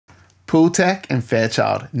Pultec and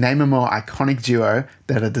Fairchild, name a more iconic duo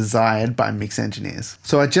that are desired by mix engineers.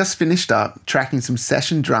 So I just finished up tracking some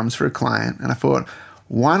session drums for a client, and I thought,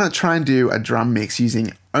 why not try and do a drum mix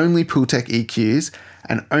using only Pultec EQs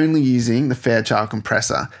and only using the Fairchild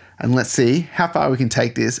compressor, and let's see how far we can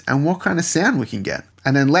take this and what kind of sound we can get.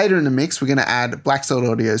 And then later in the mix, we're gonna add Black Salt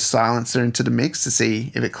Audio's silencer into the mix to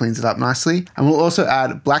see if it cleans it up nicely. And we'll also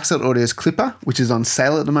add Black Salt Audio's clipper, which is on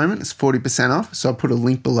sale at the moment. It's 40% off. So I'll put a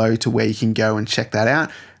link below to where you can go and check that out.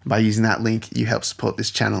 By using that link, you help support this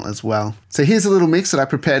channel as well. So here's a little mix that I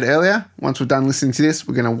prepared earlier. Once we're done listening to this,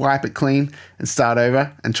 we're gonna wipe it clean and start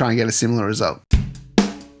over and try and get a similar result.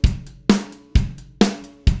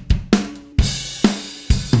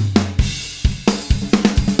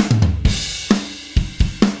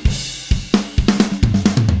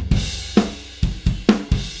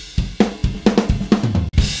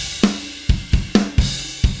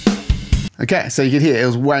 Okay, so you can hear it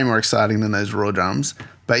was way more exciting than those raw drums.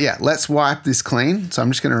 But yeah, let's wipe this clean. So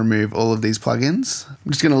I'm just gonna remove all of these plugins.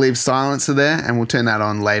 I'm just gonna leave silencer there and we'll turn that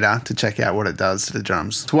on later to check out what it does to the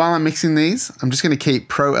drums. So while I'm mixing these, I'm just gonna keep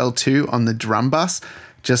Pro L2 on the drum bus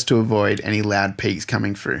just to avoid any loud peaks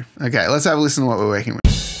coming through. Okay, let's have a listen to what we're working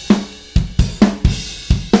with.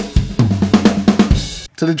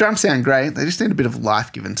 So the drums sound great, they just need a bit of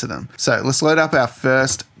life given to them. So let's load up our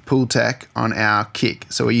first Pultec on our kick.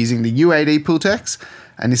 So we're using the U80 Pultecs,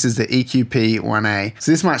 and this is the EQP1A.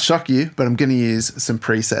 So this might shock you, but I'm gonna use some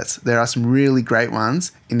presets. There are some really great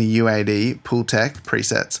ones in the U80 Pultec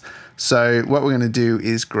presets. So what we're gonna do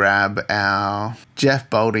is grab our Jeff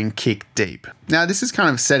Bolding Kick Deep. Now this is kind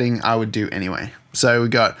of a setting I would do anyway. So we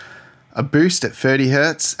got a boost at 30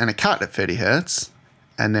 Hertz and a cut at 30 Hertz,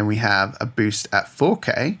 and then we have a boost at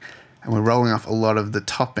 4K, and we're rolling off a lot of the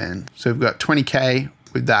top end. So we've got 20K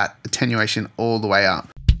with that attenuation all the way up.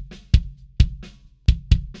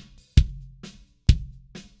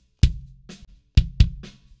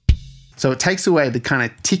 So it takes away the kind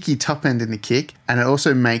of ticky top end in the kick, and it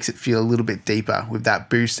also makes it feel a little bit deeper with that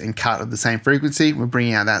boost and cut of the same frequency. We're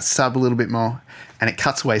bringing out that sub a little bit more, and it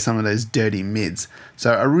cuts away some of those dirty mids.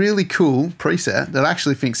 So a really cool preset that I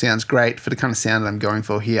actually think sounds great for the kind of sound that I'm going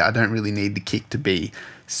for here. I don't really need the kick to be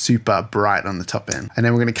super bright on the top end. And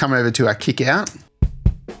then we're gonna come over to our kick out.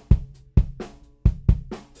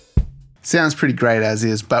 Sounds pretty great as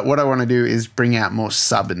is, but what I want to do is bring out more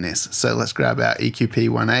sub in this. So let's grab our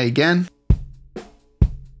EQP1A again.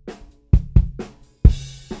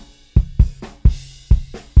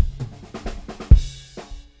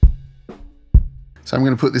 So I'm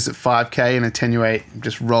going to put this at 5K and attenuate,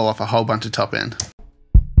 just roll off a whole bunch of top end.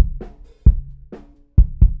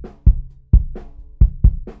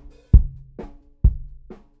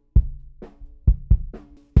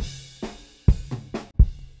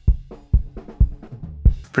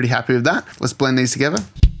 Pretty happy with that. Let's blend these together.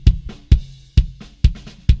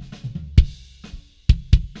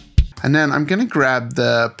 And then I'm gonna grab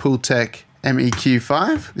the Pultec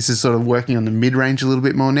MEQ5. This is sort of working on the mid-range a little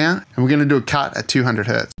bit more now. And we're gonna do a cut at 200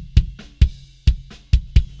 Hertz.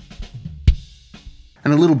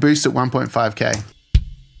 And a little boost at 1.5K.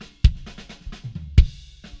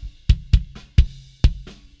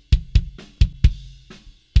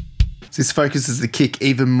 So this focuses the kick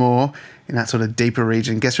even more in that sort of deeper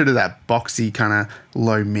region, gets rid of that boxy kind of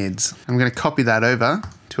low mids. I'm gonna copy that over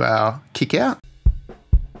to our kick out.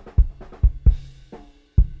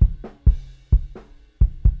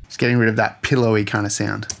 Just getting rid of that pillowy kind of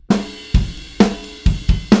sound.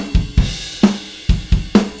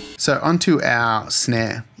 So onto our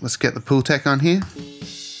snare. Let's get the Pultec on here.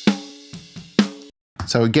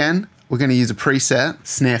 So again, we're gonna use a preset,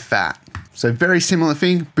 snare fat. So very similar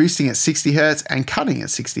thing, boosting at 60 Hertz and cutting at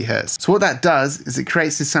 60 Hertz. So what that does is it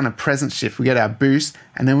creates this kind of presence shift. We get our boost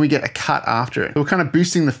and then we get a cut after it. So we're kind of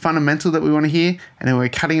boosting the fundamental that we want to hear, and then we're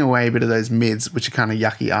cutting away a bit of those mids, which are kind of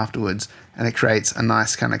yucky afterwards, and it creates a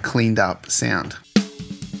nice kind of cleaned up sound.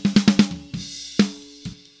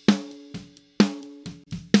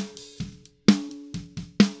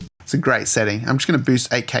 It's a great setting. I'm just going to boost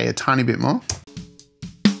 8K a tiny bit more.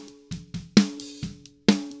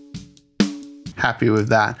 Happy with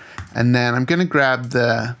that. And then I'm gonna grab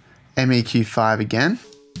the MEQ5 again.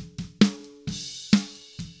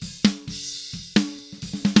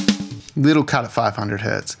 Little cut at 500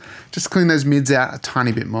 Hertz. Just clean those mids out a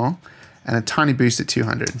tiny bit more, and a tiny boost at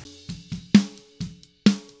 200.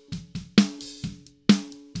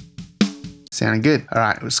 Sounding good. All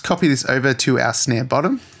right, let's copy this over to our snare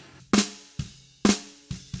bottom.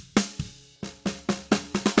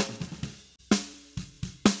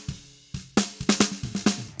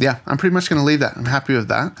 Yeah, I'm pretty much gonna leave that. I'm happy with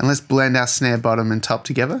that. And let's blend our snare bottom and top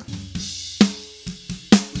together.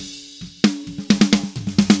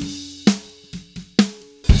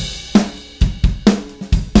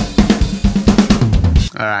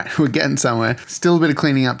 right, we're getting somewhere. Still a bit of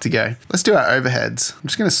cleaning up to go. Let's do our overheads. I'm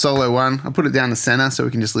just gonna solo one. I'll put it down the center so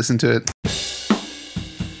we can just listen to it.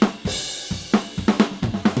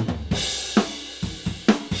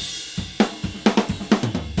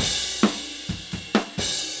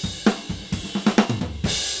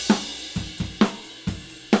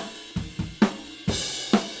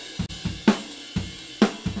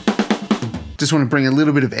 Just want to bring a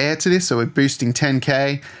little bit of air to this, so we're boosting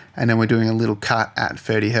 10K and then we're doing a little cut at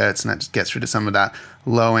 30 Hertz, and that just gets rid of some of that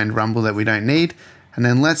low end rumble that we don't need. And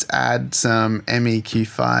then let's add some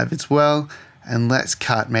MEQ5 as well, and let's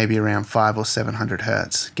cut maybe around 500 or 700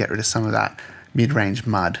 Hertz, get rid of some of that mid-range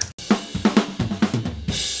mud.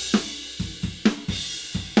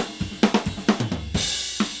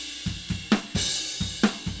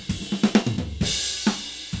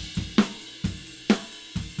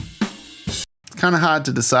 Kind of hard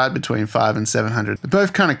to decide between 500 and 700. They're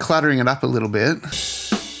both kind of cluttering it up a little bit. I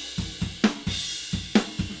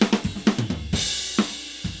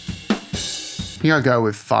think I'll go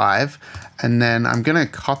with 5, and then I'm gonna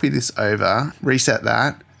copy this over, reset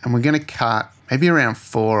that, and we're gonna cut maybe around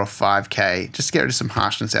 4 or 5K, just to get rid of some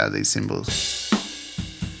harshness out of these cymbals.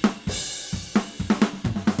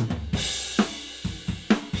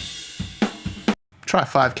 Try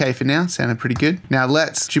 5K for now, sounded pretty good. Now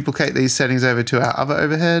let's duplicate these settings over to our other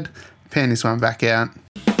overhead, pan this one back out.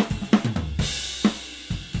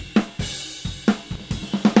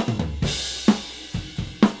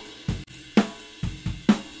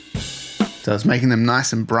 So it's making them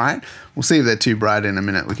nice and bright. We'll see if they're too bright in a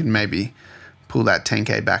minute. We can maybe pull that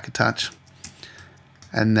 10K back a touch.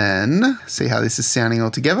 And then see how this is sounding all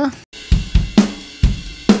together.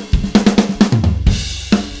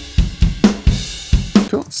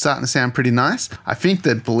 Cool, it's starting to sound pretty nice. I think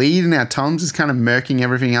the bleed in our toms is kind of murking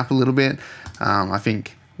everything up a little bit. I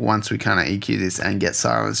think once we kind of EQ this and get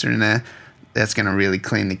silencer in there, that's going to really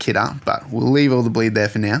clean the kit up, but we'll leave all the bleed there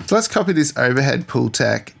for now. So let's copy this overhead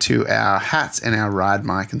Pultec to our hats and our ride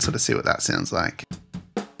mic and sort of see what that sounds like.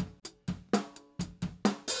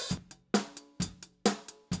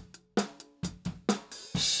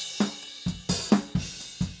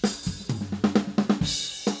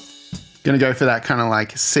 Gonna go for that kind of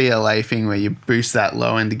like CLA thing where you boost that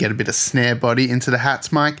low end to get a bit of snare body into the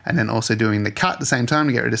hats mic, and then also doing the cut at the same time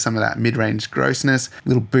to get rid of some of that mid-range grossness.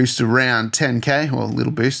 Little boost around 10K, or a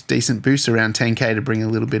little boost, decent boost around 10K to bring a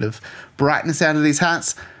little bit of brightness out of these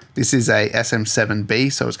hats. This is a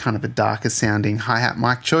SM7B, so it's kind of a darker sounding hi-hat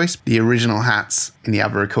mic choice. The original hats in the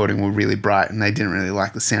other recording were really bright and they didn't really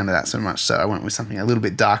like the sound of that so much, so I went with something a little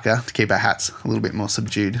bit darker to keep our hats a little bit more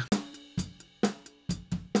subdued.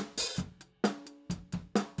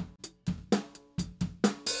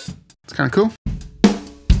 It's kind of cool.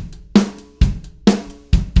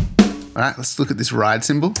 All right, let's look at this ride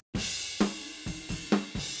cymbal.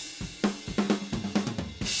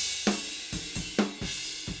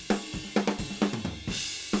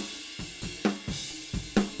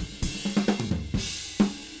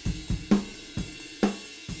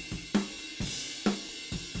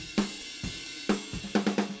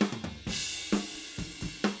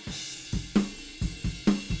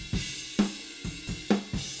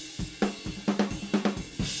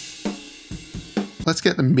 Let's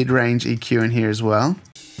get the mid-range EQ in here as well.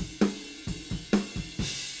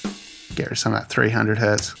 Get rid of some of that 300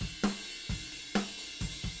 Hertz.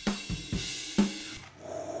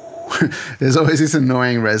 There's always this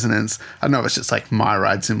annoying resonance. I don't know if it's just like my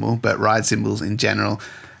ride cymbal, but ride cymbals in general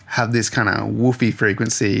have this kind of woofy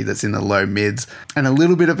frequency that's in the low mids, and a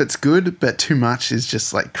little bit of it's good, but too much is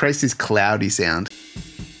just like creates this cloudy sound.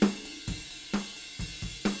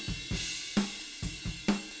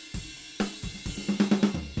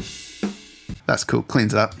 That's cool,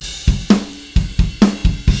 cleans it up.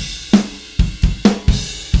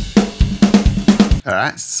 All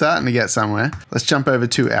right, starting to get somewhere. Let's jump over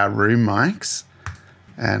to our room mics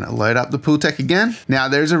and load up the Pultec again. Now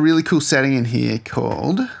there's a really cool setting in here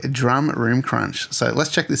called a drum room crunch. So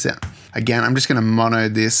let's check this out. Again, I'm just gonna mono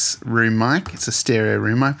this room mic. It's a stereo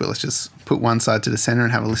room mic, but let's just put one side to the center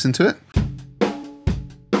and have a listen to it.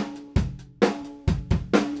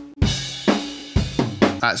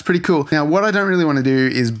 It's pretty cool. Now, what I don't really want to do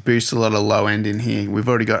is boost a lot of low end in here. We've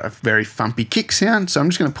already got a very thumpy kick sound, so I'm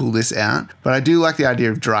just going to pull this out. But I do like the idea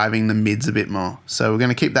of driving the mids a bit more. So we're going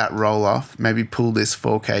to keep that roll off, maybe pull this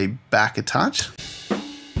 4K back a touch.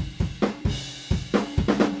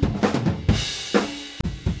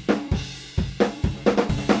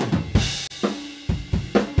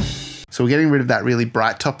 So we're getting rid of that really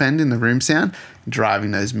bright top end in the room sound,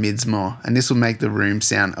 driving those mids more. And this will make the room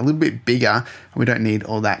sound a little bit bigger. And we don't need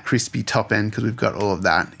all that crispy top end because we've got all of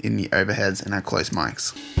that in the overheads and our close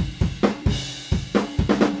mics.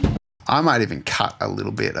 I might even cut a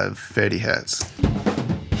little bit of 30 hertz.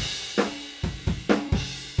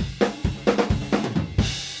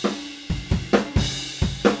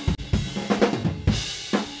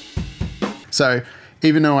 So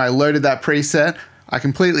even though I loaded that preset, I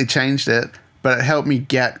completely changed it, but it helped me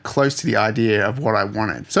get close to the idea of what I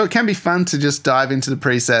wanted. So it can be fun to just dive into the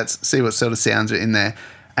presets, see what sort of sounds are in there,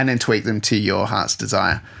 and then tweak them to your heart's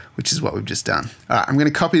desire, which is what we've just done. All right, I'm gonna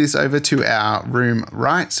copy this over to our room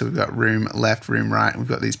right. So we've got room left, room right. We've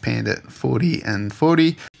got these panned at 40 and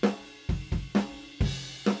 40.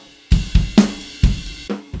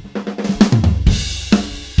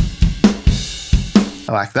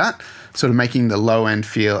 I like that. Sort of making the low end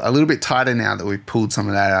feel a little bit tighter now that we've pulled some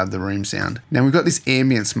of that out of the room sound. Now we've got this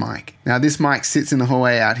ambience mic. Now this mic sits in the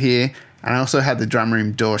hallway out here, and I also had the drum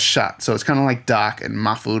room door shut. So it's kind of like dark and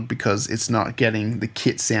muffled because it's not getting the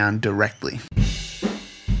kit sound directly.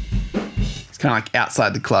 It's kind of like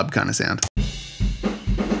outside the club kind of sound.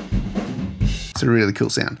 It's a really cool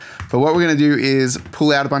sound. But what we're gonna do is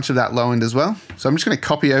pull out a bunch of that low end as well. So I'm just gonna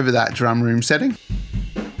copy over that drum room setting.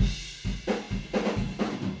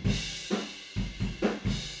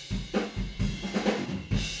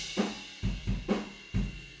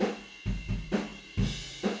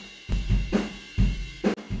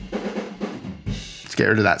 Get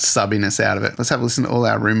rid of that subbiness out of it. Let's have a listen to all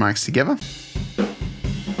our room mics together.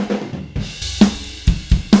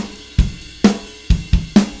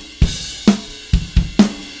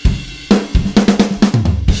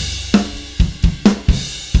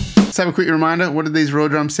 Let's have a quick reminder. What did these raw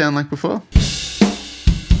drums sound like before?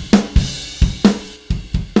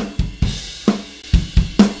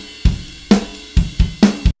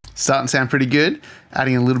 Starting to sound pretty good,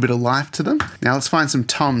 adding a little bit of life to them. Now let's find some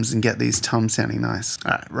toms and get these toms sounding nice.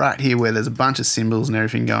 All right, right here where there's a bunch of cymbals and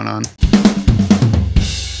everything going on.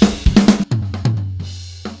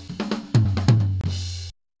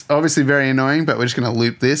 Obviously very annoying, but we're just gonna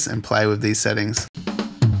loop this and play with these settings.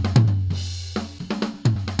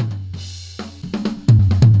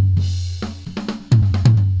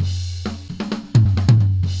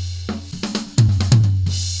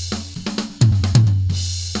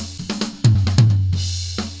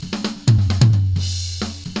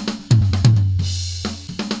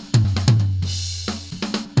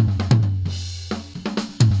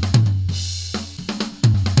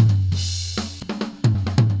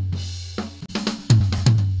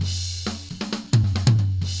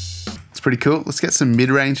 Pretty cool. Let's get some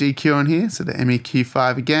mid-range EQ on here. So the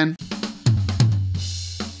MEQ5 again.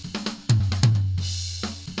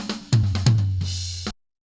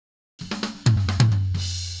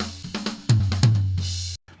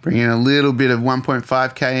 Bring in a little bit of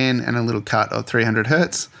 1.5K in and a little cut of 300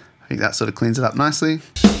 hertz. I think that sort of cleans it up nicely.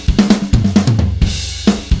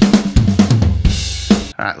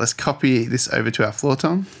 All right, let's copy this over to our floor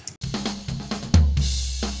tom.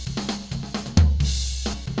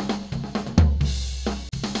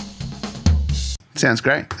 Sounds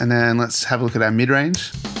great. And then let's have a look at our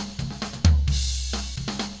mid-range.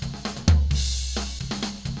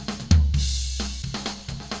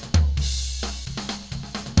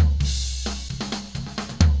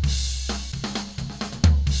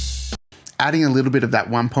 Adding a little bit of that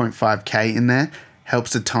 1.5K in there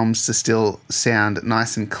helps the toms to still sound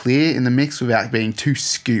nice and clear in the mix without being too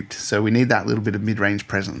scooped. So we need that little bit of mid-range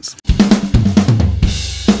presence.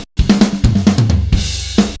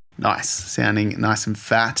 Nice, sounding nice and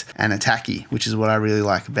fat and attacky, which is what I really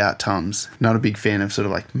like about toms. Not a big fan of sort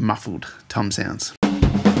of like muffled tom sounds.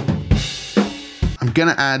 I'm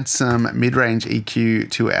gonna add some mid-range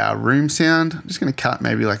EQ to our room sound. I'm just gonna cut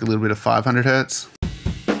maybe like a little bit of 500 hertz.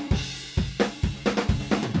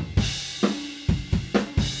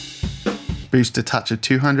 Boost a touch of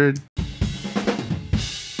 200.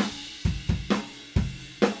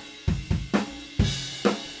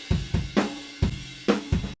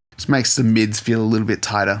 Just makes the mids feel a little bit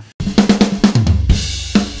tighter.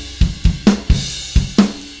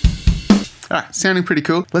 All right, sounding pretty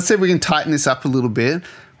cool. Let's see if we can tighten this up a little bit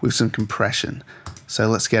with some compression. So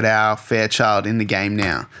let's get our Fairchild in the game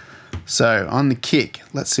now. So on the kick,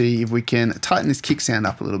 let's see if we can tighten this kick sound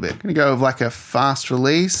up a little bit. I'm gonna go with like a fast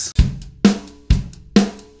release.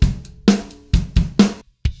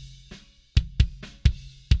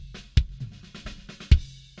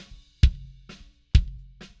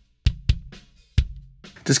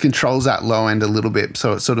 just controls that low end a little bit.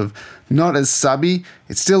 So it's sort of not as subby.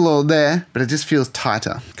 It's still all there, but it just feels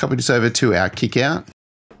tighter. Copy this over to our kick out.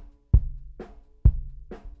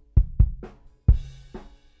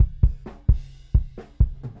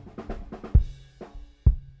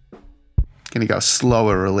 Gonna go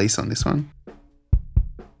slower release on this one.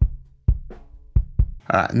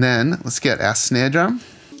 All right, and then let's get our snare drum.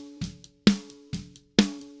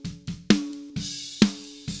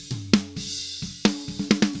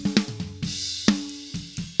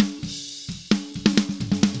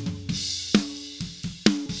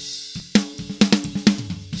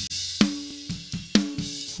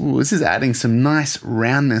 Ooh, this is adding some nice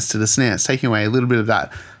roundness to the snare. It's taking away a little bit of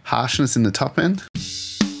that harshness in the top end.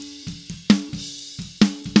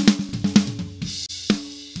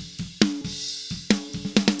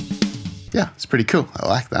 Yeah, it's pretty cool. I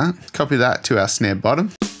like that. Copy that to our snare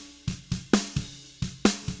bottom.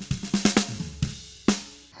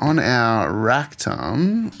 On our rack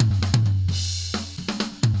tom,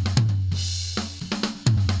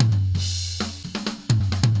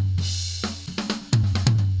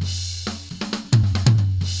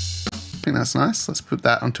 I think that's nice. Let's put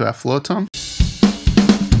that onto our floor tom.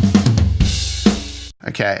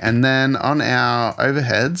 Okay, and then on our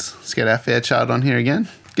overheads, let's get our Fairchild on here again.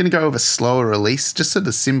 Going to go with a slower release just so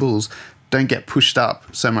the cymbals don't get pushed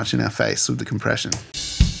up so much in our face with the compression.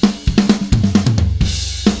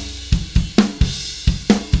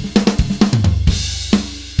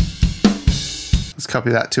 Let's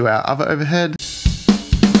copy that to our other overhead.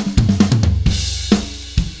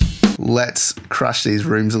 Let's crush these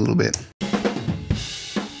rooms a little bit.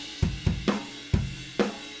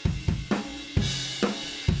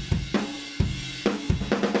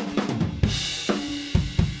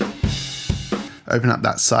 Open up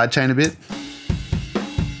that side chain a bit.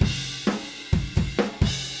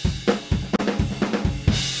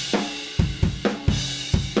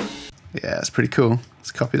 Yeah, it's pretty cool.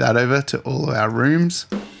 Let's copy that over to all of our rooms.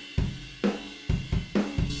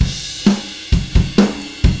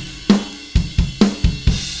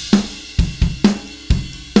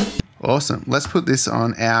 Awesome. Let's put this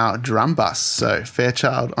on our drum bus. So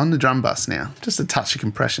Fairchild on the drum bus now. Just a touch of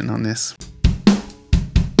compression on this.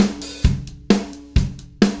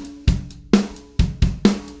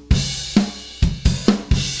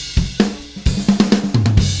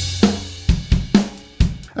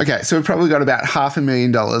 Okay, so we've probably got about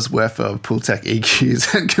 $500,000 worth of Pultec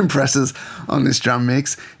EQs and compressors on this drum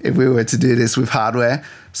mix if we were to do this with hardware.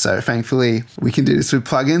 So thankfully, we can do this with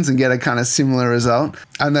plugins and get a kind of similar result.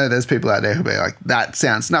 I know there's people out there who'll be like, that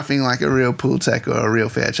sounds nothing like a real Pultec or a real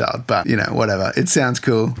Fairchild, but you know, whatever. It sounds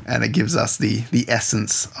cool and it gives us the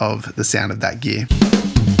essence of the sound of that gear.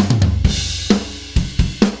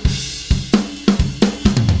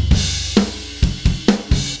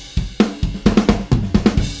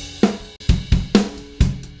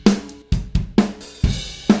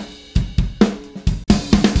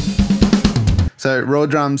 So raw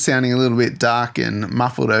drums sounding a little bit dark and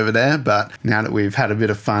muffled over there, but now that we've had a bit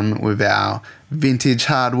of fun with our vintage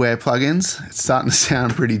hardware plugins, it's starting to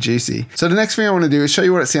sound pretty juicy. So the next thing I want to do is show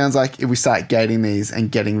you what it sounds like if we start gating these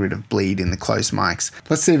and getting rid of bleed in the close mics.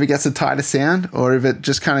 Let's see if it gets a tighter sound or if it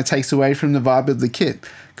just kind of takes away from the vibe of the kit,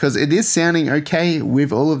 because it is sounding okay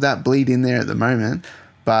with all of that bleed in there at the moment.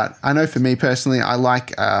 But I know for me personally, I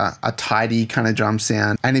like a tidy kind of drum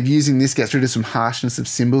sound. And if using this gets rid of some harshness of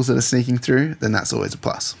cymbals that are sneaking through, then that's always a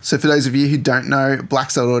plus. So for those of you who don't know,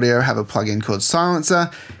 Blackstone Audio have a plugin called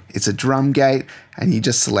Silencer. It's a drum gate and you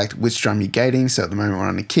just select which drum you're gating. So at the moment we're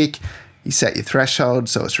on a kick, you set your threshold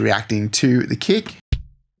so it's reacting to the kick.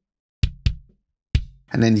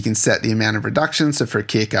 And then you can set the amount of reduction. So for a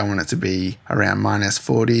kick, I want it to be around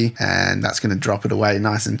 -40 and that's going to drop it away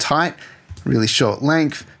nice and tight. Really short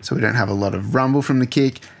length, so we don't have a lot of rumble from the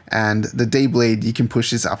kick. And the Debleed, you can push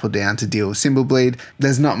this up or down to deal with cymbal bleed.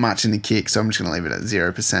 There's not much in the kick, so I'm just gonna leave it at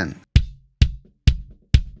 0%.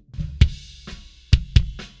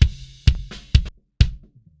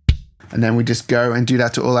 And then we just go and do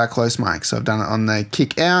that to all our close mics. So I've done it on the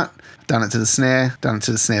kick out, done it to the snare, done it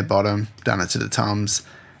to the snare bottom, done it to the toms,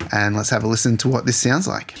 and let's have a listen to what this sounds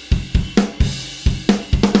like.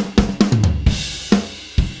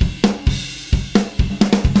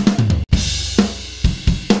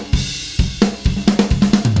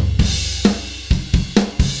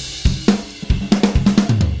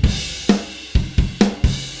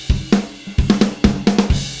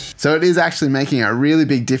 So it is actually making a really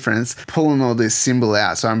big difference pulling all this cymbal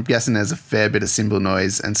out. So I'm guessing there's a fair bit of cymbal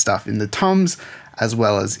noise and stuff in the toms as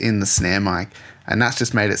well as in the snare mic. And that's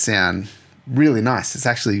just made it sound really nice. It's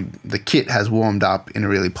actually, the kit has warmed up in a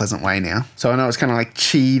really pleasant way now. So I know it's kind of like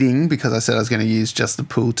cheating because I said I was going to use just the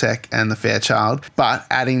Pultec and the Fairchild, but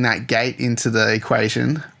adding that gate into the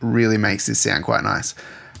equation really makes this sound quite nice.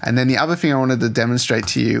 And then the other thing I wanted to demonstrate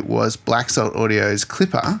to you was Black Salt Audio's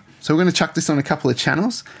clipper. So we're going to chuck this on a couple of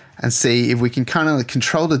channels and see if we can kind of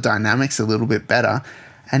control the dynamics a little bit better,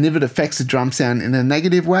 and if it affects the drum sound in a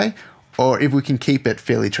negative way, or if we can keep it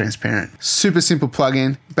fairly transparent. Super simple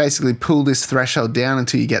plugin. Basically pull this threshold down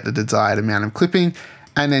until you get the desired amount of clipping,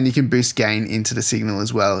 and then you can boost gain into the signal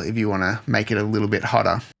as well if you want to make it a little bit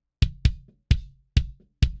hotter.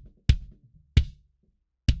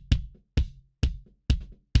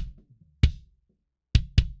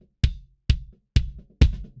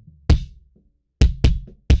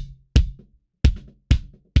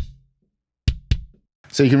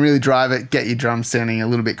 So you can really drive it, get your drums sounding a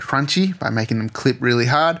little bit crunchy by making them clip really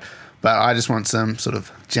hard, but I just want some sort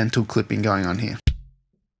of gentle clipping going on here.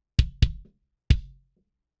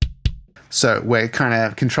 So we're kind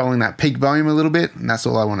of controlling that peak volume a little bit, and that's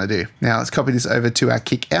all I want to do. Now let's copy this over to our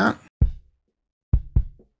kick out.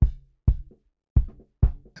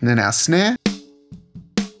 And then our snare.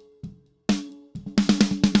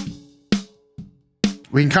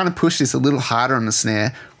 We can kind of push this a little harder on the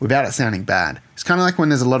snare without it sounding bad. It's kind of like when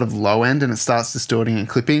there's a lot of low end and it starts distorting and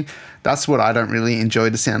clipping. That's what I don't really enjoy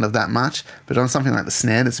the sound of that much. But on something like the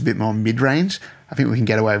snare that's a bit more mid-range, I think we can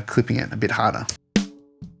get away with clipping it a bit harder.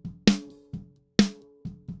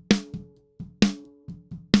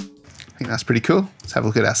 I think that's pretty cool. Let's have a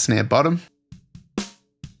look at our snare bottom.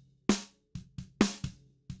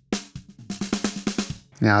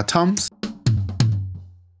 Now our toms.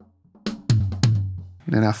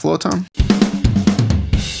 And then our floor tom.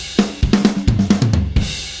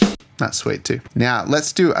 That's sweet too. Now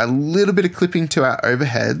let's do a little bit of clipping to our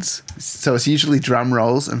overheads. So it's usually drum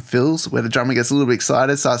rolls and fills where the drummer gets a little bit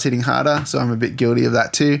excited, starts hitting harder. So I'm a bit guilty of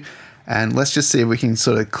that too. And let's just see if we can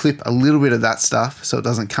sort of clip a little bit of that stuff so it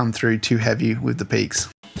doesn't come through too heavy with the peaks.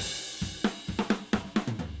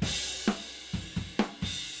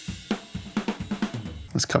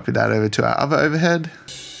 Let's copy that over to our other overhead.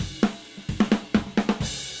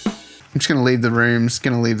 I'm just going to leave the rooms,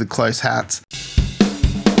 going to leave the close hats.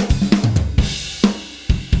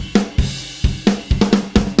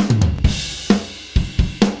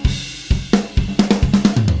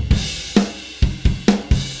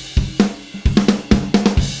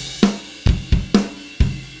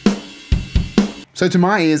 So to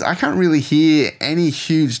my ears, I can't really hear any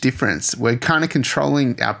huge difference. We're kind of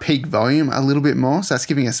controlling our peak volume a little bit more, so that's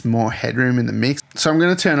giving us more headroom in the mix. So I'm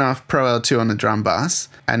going to turn off Pro L2 on the drum bus,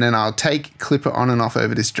 and then I'll take clipper on and off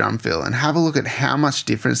over this drum fill and have a look at how much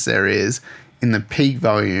difference there is in the peak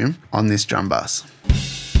volume on this drum bus.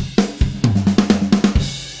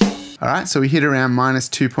 All right, so we hit around minus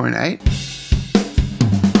 2.8.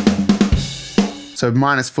 So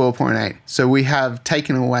minus 4.8. So we have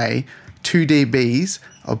taken away 2 dBs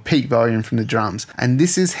of peak volume from the drums. And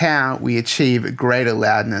this is how we achieve greater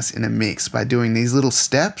loudness in a mix, by doing these little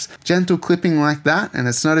steps, gentle clipping like that, and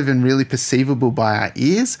it's not even really perceivable by our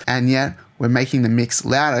ears, and yet we're making the mix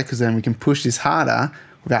louder because then we can push this harder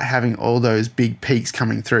without having all those big peaks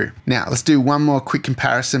coming through. Now let's do one more quick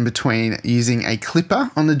comparison between using a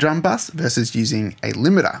clipper on the drum bus versus using a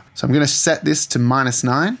limiter. So I'm going to set this to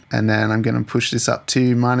 -9, and then I'm going to push this up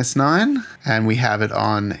to -9, and we have it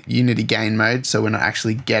on unity gain mode, so we're not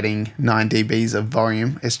actually getting 9 dBs of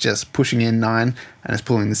volume. It's just pushing in 9 and it's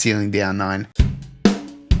pulling the ceiling down 9.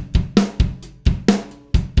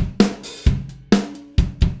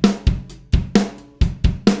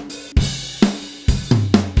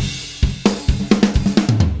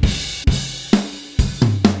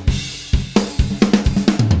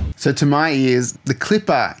 So to my ears, the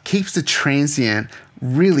clipper keeps the transient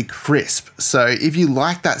really crisp. So if you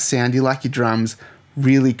like that sound, you like your drums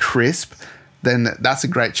really crisp, then that's a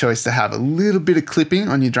great choice to have a little bit of clipping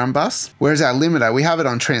on your drum bus. Whereas our limiter, we have it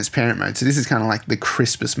on transparent mode. So this is kind of like the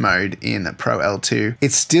crispest mode in the Pro L2.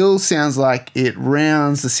 It still sounds like it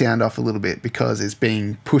rounds the sound off a little bit because it's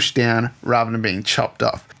being pushed down rather than being chopped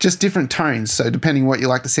off. Just different tones. So depending what you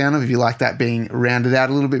like the sound of, if you like that being rounded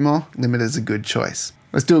out a little bit more, limiter is a good choice.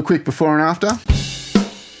 Let's do a quick before and after.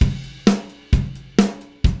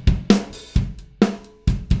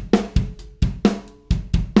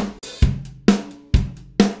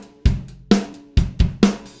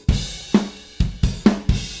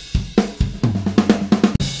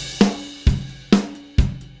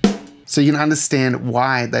 So you can understand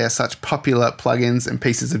why they are such popular plugins and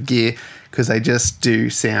pieces of gear, because they just do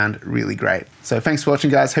sound really great. So thanks for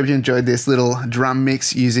watching, guys. Hope you enjoyed this little drum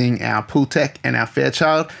mix using our Pultec and our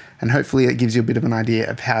Fairchild. and hopefully it gives you a bit of an idea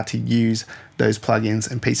of how to use those plugins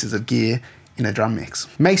and pieces of gear in a drum mix.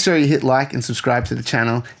 Make sure you hit like and subscribe to the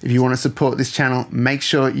channel. If you want to support this channel, make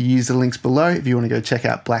sure you use the links below if you want to go check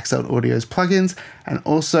out Black Celt Audio's plugins, and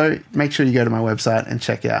also make sure you go to my website and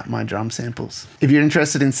check out my drum samples. If you're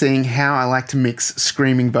interested in seeing how I like to mix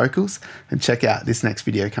screaming vocals, then check out this next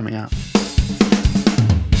video coming up.